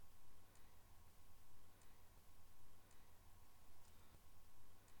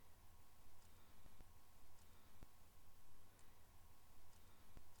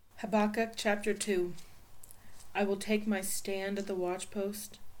Habakkuk chapter 2. I will take my stand at the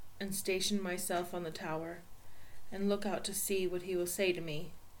watchpost and station myself on the tower, and look out to see what he will say to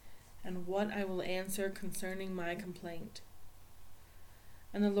me, and what I will answer concerning my complaint.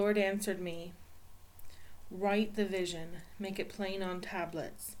 And the Lord answered me, Write the vision, make it plain on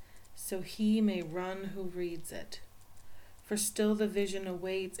tablets, so he may run who reads it. For still the vision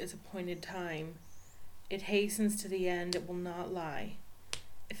awaits its appointed time. It hastens to the end, it will not lie.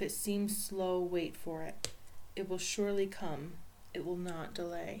 If it seems slow, wait for it. It will surely come, it will not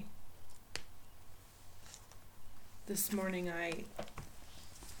delay. This morning I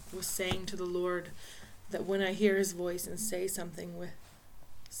was saying to the Lord that when I hear his voice and say something,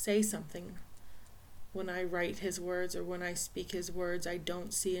 when I write his words or when I speak his words, I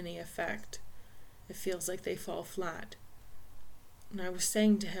don't see any effect. It feels like they fall flat. And I was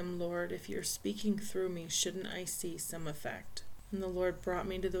saying to him, Lord, if you're speaking through me, shouldn't I see some effect? And the Lord brought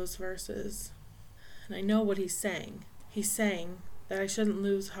me to those verses. And I know what he's saying. He's saying that I shouldn't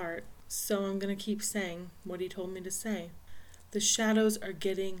lose heart. So I'm going to keep saying what he told me to say. The shadows are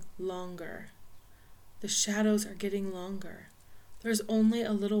getting longer. The shadows are getting longer. There's only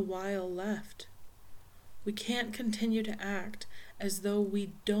a little while left. We can't continue to act as though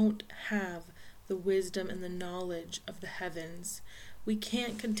we don't have the wisdom and the knowledge of the heavens. We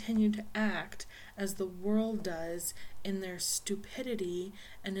can't continue to act as the world does in their stupidity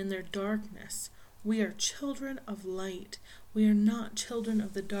and in their darkness. We are children of light. We are not children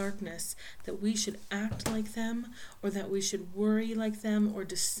of the darkness, that we should act like them, or that we should worry like them, or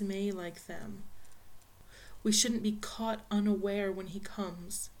dismay like them. We shouldn't be caught unaware when he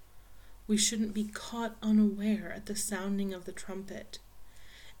comes. We shouldn't be caught unaware at the sounding of the trumpet.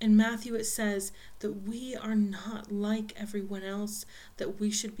 In Matthew it says that we are not like everyone else, that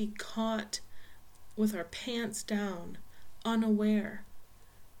we should be caught with our pants down, unaware.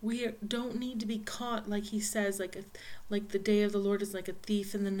 We don't need to be caught, like he says, like the day of the Lord is like a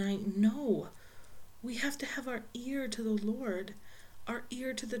thief in the night. No, we have to have our ear to the Lord, our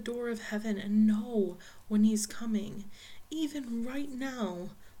ear to the door of heaven, and know when he's coming. Even right now,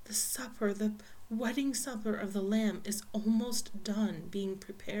 the supper, the wedding supper of the Lamb is almost done, being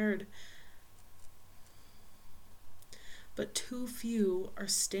prepared. But too few are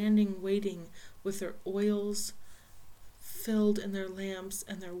standing waiting with their oils filled in their lamps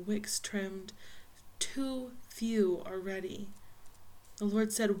and their wicks trimmed. Too few are ready. The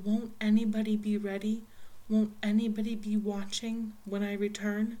Lord said, won't anybody be ready? Won't anybody be watching when I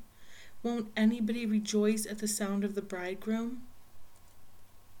return? Won't anybody rejoice at the sound of the bridegroom?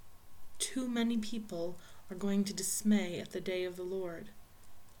 Too many people are going to dismay at the day of the Lord.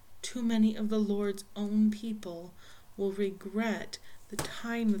 Too many of the Lord's own people will regret the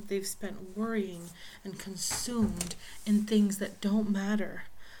time that they've spent worrying and consumed in things that don't matter.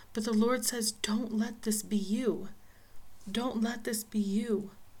 But the Lord says, don't let this be you. Don't let this be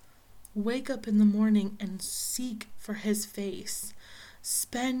you. Wake up in the morning and seek for his face.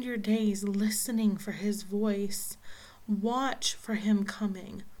 Spend your days listening for his voice. Watch for him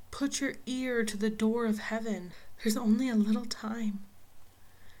coming. Put your ear to the door of heaven. There's only a little time.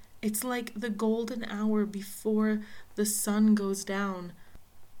 It's like the golden hour before the sun goes down.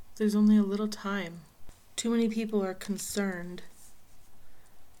 There's only a little time. Too many people are concerned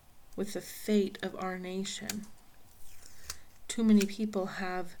with the fate of our nation. Too many people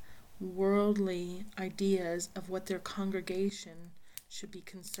have worldly ideas of what their congregation should be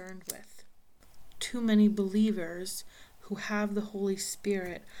concerned with. Too many believers who have the Holy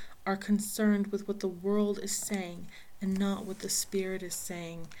Spirit are concerned with what the world is saying and not what the Spirit is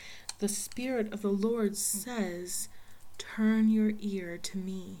saying. The Spirit of the Lord says, turn your ear to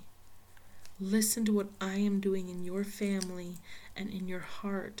me. Listen to what I am doing in your family and in your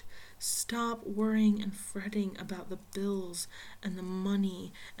heart. Stop worrying and fretting about the bills and the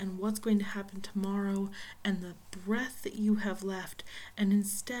money and what's going to happen tomorrow and the breath that you have left, and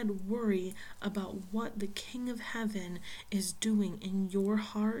instead worry about what the King of Heaven is doing in your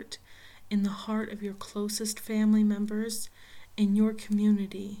heart, in the heart of your closest family members, in your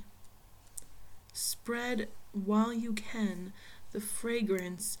community. Spread, while you can, the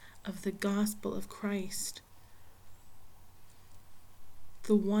fragrance of the gospel of Christ.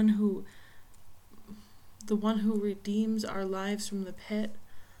 The one who redeems our lives from the pit.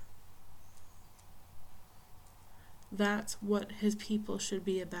 That's what his people should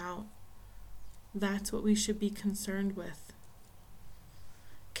be about. That's what we should be concerned with.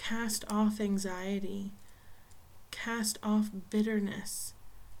 Cast off anxiety. Cast off bitterness,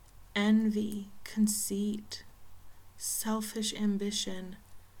 envy, conceit, selfish ambition.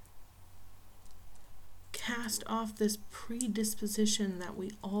 cast off this predisposition that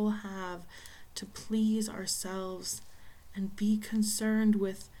we all have to please ourselves and be concerned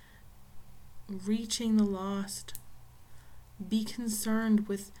with reaching the lost. Be concerned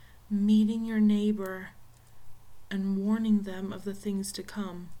with meeting your neighbor and warning them of the things to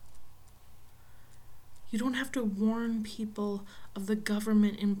come. You don't have to warn people of the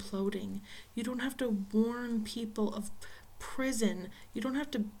government imploding. You don't have to warn people of prison. You don't have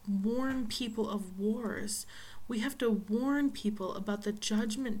to warn people of wars. We have to warn people about the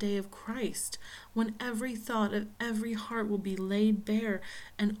judgment day of Christ, when every thought of every heart will be laid bare,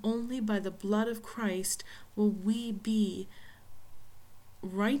 and only by the blood of Christ will we be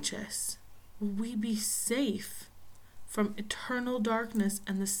righteous. Will we be safe from eternal darkness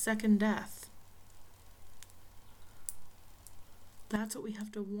and the second death. That's what we have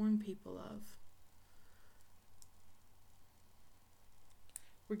to warn people of.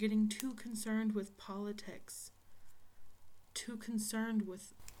 We're getting too concerned with politics, too concerned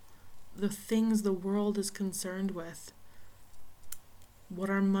with the things the world is concerned with, what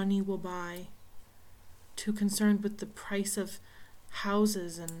our money will buy, too concerned with the price of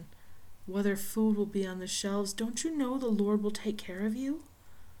houses and whether food will be on the shelves. Don't you know the Lord will take care of you?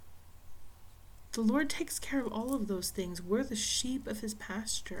 The Lord takes care of all of those things. We're the sheep of his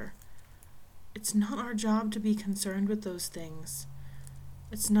pasture. It's not our job to be concerned with those things.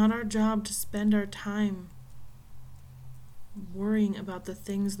 It's not our job to spend our time worrying about the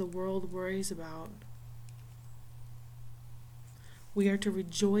things the world worries about. We are to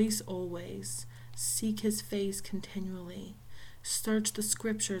rejoice always, seek his face continually, search the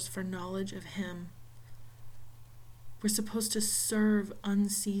scriptures for knowledge of him. We're supposed to serve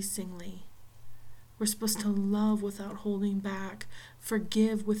unceasingly. We're supposed to love without holding back,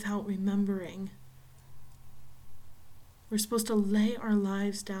 forgive without remembering. We're supposed to lay our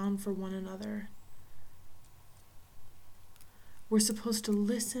lives down for one another. We're supposed to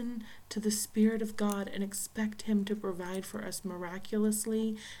listen to the Spirit of God and expect him to provide for us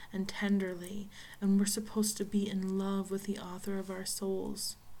miraculously and tenderly. And we're supposed to be in love with the author of our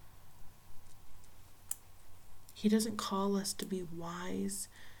souls. He doesn't call us to be wise.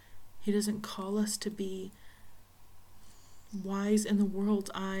 He doesn't call us to be wise in the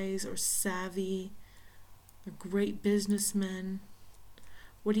world's eyes or savvy or great businessmen.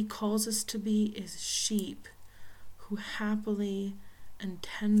 What he calls us to be is sheep who happily and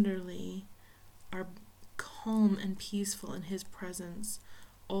tenderly are calm and peaceful in his presence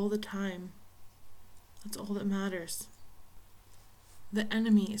all the time. That's all that matters. The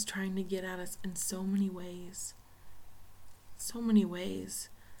enemy is trying to get at us in so many ways. So many ways.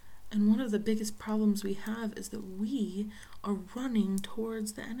 And one of the biggest problems we have is that we are running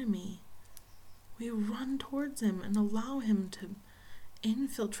towards the enemy. We run towards him and allow him to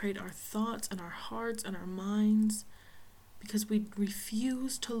infiltrate our thoughts and our hearts and our minds because we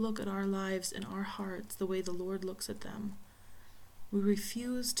refuse to look at our lives and our hearts the way the Lord looks at them. We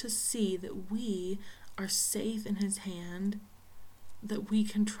refuse to see that we are safe in his hand, that we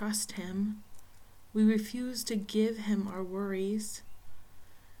can trust him. We refuse to give him our worries.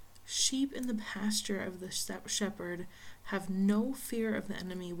 Sheep in the pasture of the shepherd have no fear of the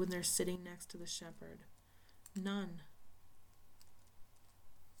enemy when they're sitting next to the shepherd. None.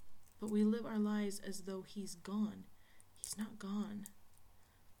 But we live our lives as though he's gone. He's not gone.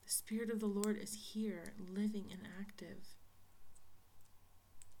 The Spirit of the Lord is here, living and active.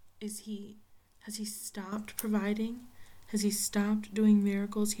 Has he stopped providing? Has he stopped doing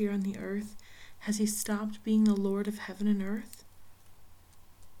miracles here on the earth? Has he stopped being the Lord of heaven and earth?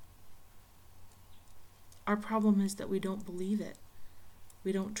 Our problem is that we don't believe it.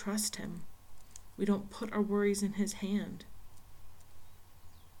 We don't trust him. We don't put our worries in his hand.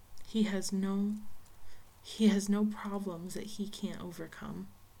 He has no problems that he can't overcome.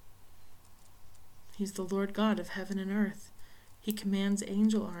 He's the Lord God of heaven and earth. He commands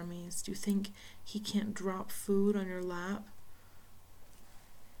angel armies. Do you think he can't drop food on your lap?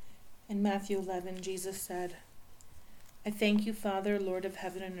 In Matthew 11, Jesus said, "I thank you, Father, Lord of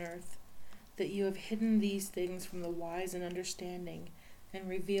heaven and earth, that you have hidden these things from the wise and understanding and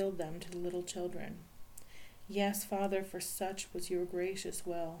revealed them to the little children. Yes, Father, for such was your gracious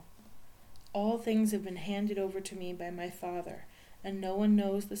will. All things have been handed over to me by my Father, and no one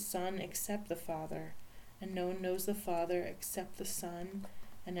knows the Son except the Father, and no one knows the Father except the Son,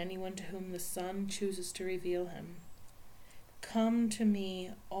 and anyone to whom the Son chooses to reveal him. Come to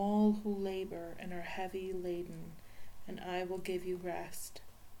me, all who labor and are heavy laden, and I will give you rest.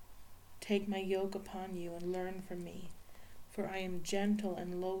 Take my yoke upon you and learn from me, for I am gentle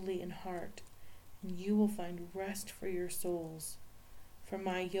and lowly in heart, and you will find rest for your souls. For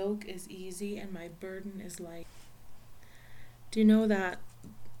my yoke is easy and my burden is light. Do you know that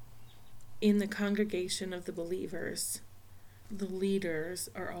in the congregation of the believers, the leaders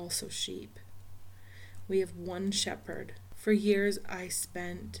are also sheep? We have one shepherd. For years I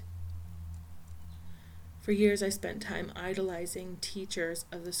spent time idolizing teachers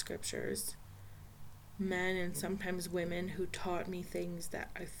of the scriptures, men and sometimes women who taught me things that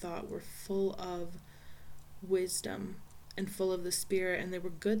I thought were full of wisdom and full of the Spirit, and they were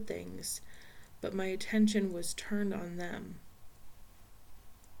good things, but my attention was turned on them.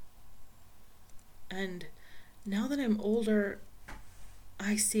 And now that I'm older,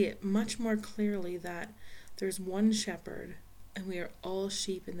 I see it much more clearly that there's one shepherd and we are all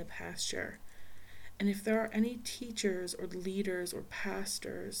sheep in the pasture. And if there are any teachers or leaders or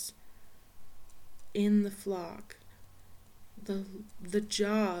pastors in the flock, the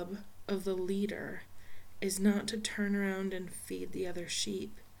job of the leader is not to turn around and feed the other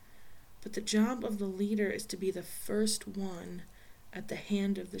sheep, but the job of the leader is to be the first one at the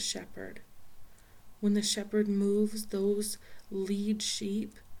hand of the shepherd. When the shepherd moves, those lead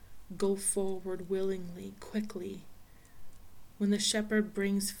sheep go forward willingly, quickly. When the shepherd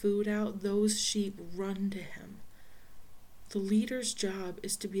brings food out, those sheep run to him. The leader's job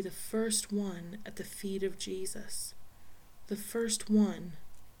is to be the first one at the feet of Jesus, the first one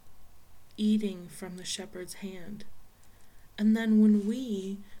eating from the shepherd's hand. And then when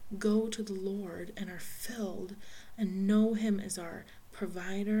we go to the Lord and are filled and know him as our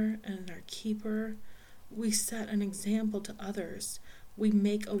provider and our keeper, we set an example to others. We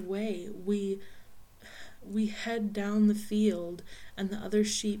make a way. We head down the field and the other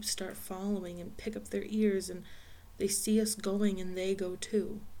sheep start following and pick up their ears, and they see us going and they go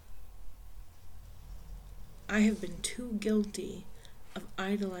too. I have been too guilty of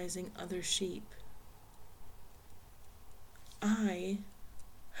idolizing other sheep. I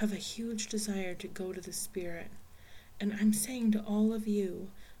have a huge desire to go to the Spirit, and I'm saying to all of you,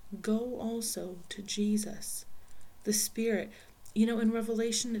 go also to Jesus, the Spirit. You know, in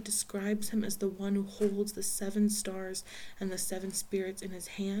Revelation, it describes him as the one who holds the 7 stars and the 7 spirits in his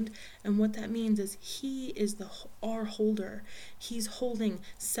hand. And what that means is he is our holder. He's holding,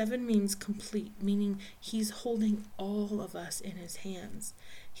 7 means complete, meaning he's holding all of us in his hands.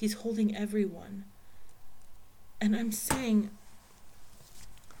 He's holding everyone. And I'm saying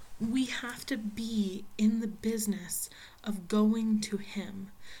we have to be in the business of going to him,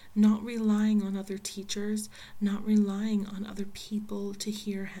 not relying on other teachers, not relying on other people to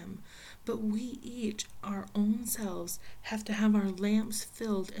hear him, but we each, our own selves, have to have our lamps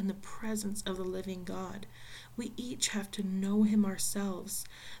filled in the presence of the living God. We each have to know him ourselves.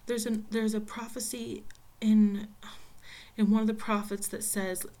 There's a prophecy in one of the prophets that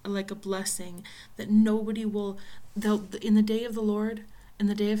says, like a blessing, that in the day of the Lord, in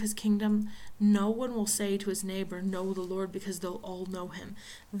the day of his kingdom, no one will say to his neighbor, know the Lord, because they'll all know him.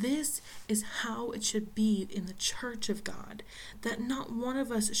 This is how it should be in the church of God, that not one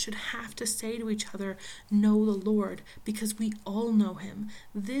of us should have to say to each other, know the Lord, because we all know him.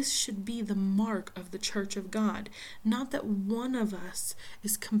 This should be the mark of the church of God. Not that one of us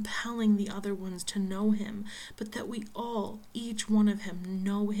is compelling the other ones to know him, but that we all, each one of him,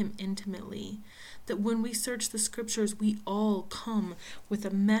 know him intimately. That when we search the scriptures, we all come with a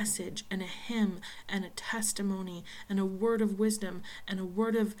message and a hymn and a testimony and a word of wisdom and a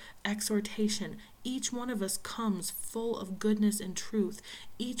word of exhortation. Each one of us comes full of goodness and truth.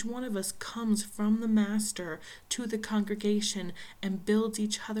 Each one of us comes from the Master to the congregation and builds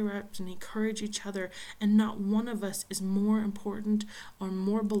each other up and encourages each other. And not one of us is more important or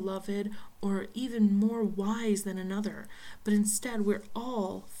more beloved or even more wise than another. But instead, we're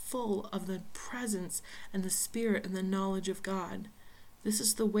all full of the presence and the Spirit and the knowledge of God. This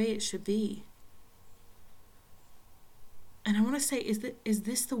is the way it should be. And I want to say, is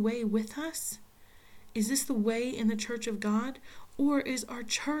this the way with us? Is this the way in the church of God? Or is our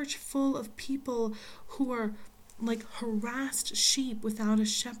church full of people who are like harassed sheep without a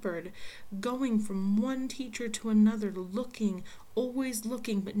shepherd, going from one teacher to another, looking, always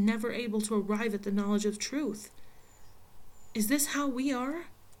looking, but never able to arrive at the knowledge of truth? Is this how we are?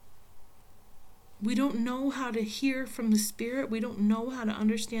 We don't know how to hear from the Spirit. We don't know how to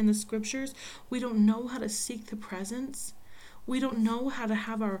understand the scriptures. We don't know how to seek the presence. We don't know how to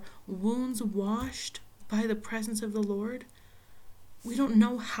have our wounds washed by the presence of the Lord. We don't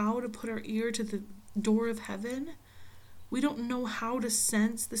know how to put our ear to the door of heaven. We don't know how to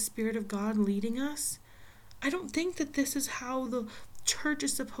sense the Spirit of God leading us. I don't think that this is how the church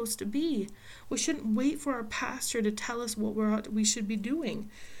is supposed to be. We shouldn't wait for our pastor to tell us what we should be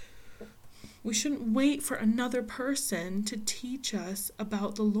doing. We shouldn't wait for another person to teach us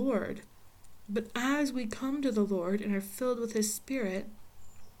about the Lord. But as we come to the Lord and are filled with His Spirit,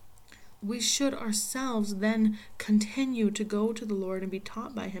 we should ourselves then continue to go to the Lord and be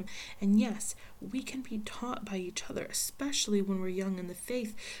taught by Him. And yes, we can be taught by each other, especially when we're young in the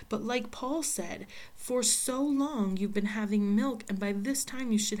faith. But like Paul said, for so long you've been having milk, and by this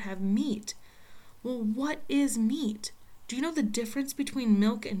time you should have meat. Well, what is meat? Do you know the difference between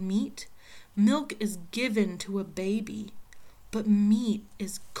milk and meat? Milk is given to a baby, but meat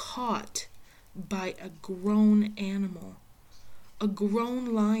is caught by a grown animal. A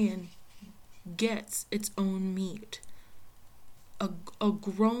grown lion gets its own meat. A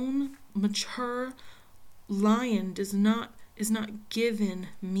grown, mature lion is not given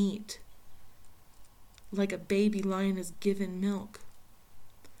meat like a baby lion is given milk.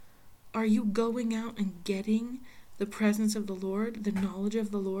 Are you going out and getting the presence of the Lord, the knowledge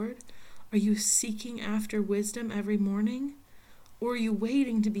of the Lord? Are you seeking after wisdom every morning? Or are you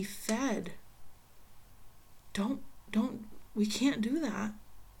waiting to be fed? We can't do that.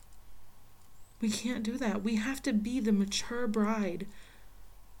 We can't do that. We have to be the mature bride.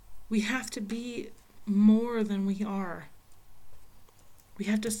 We have to be more than we are. We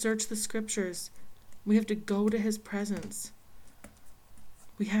have to search the scriptures. We have to go to His presence.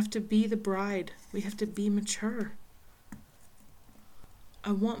 We have to be the bride. We have to be mature.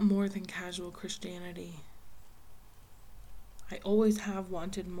 I want more than casual Christianity. I always have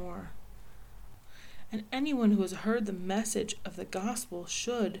wanted more. And anyone who has heard the message of the gospel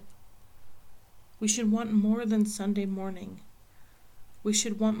should. We should want more than Sunday morning. We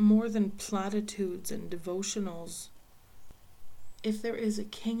should want more than platitudes and devotionals. If there is a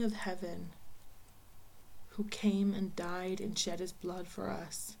King of heaven who came and died and shed His blood for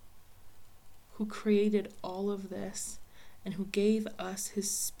us, who created all of this, and who gave us His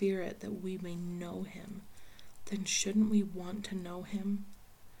Spirit that we may know Him, then shouldn't we want to know Him?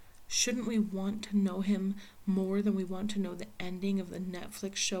 Shouldn't we want to know Him more than we want to know the ending of the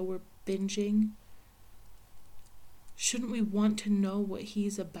Netflix show we're binging? Shouldn't we want to know what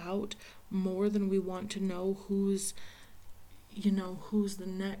He's about more than we want to know who's the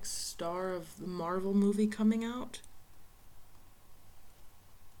next star of the Marvel movie coming out?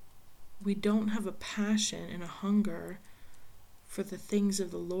 We don't have a passion and a hunger for the things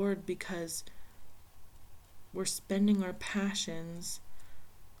of the Lord because we're spending our passions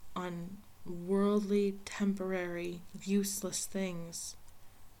on worldly, temporary, useless things.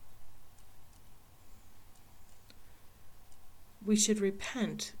 We should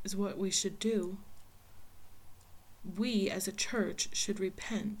repent, is what we should do. We as a church should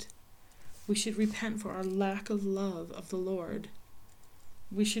repent. We should repent for our lack of love of the Lord.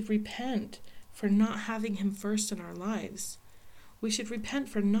 We should repent for not having Him first in our lives. We should repent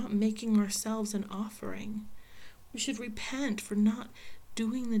for not making ourselves an offering. We should repent for not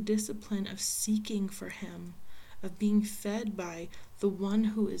doing the discipline of seeking for Him, of being fed by the one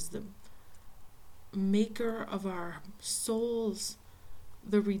who is the maker of our souls,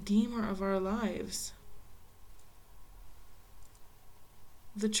 the redeemer of our lives.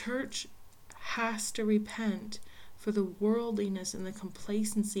 The church has to repent for the worldliness and the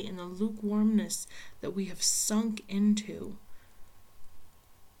complacency and the lukewarmness that we have sunk into.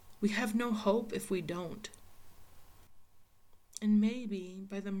 We have no hope if we don't. And maybe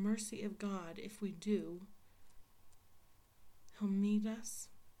by the mercy of God, if we do, He'll meet us,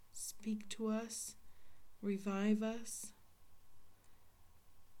 speak to us, revive us,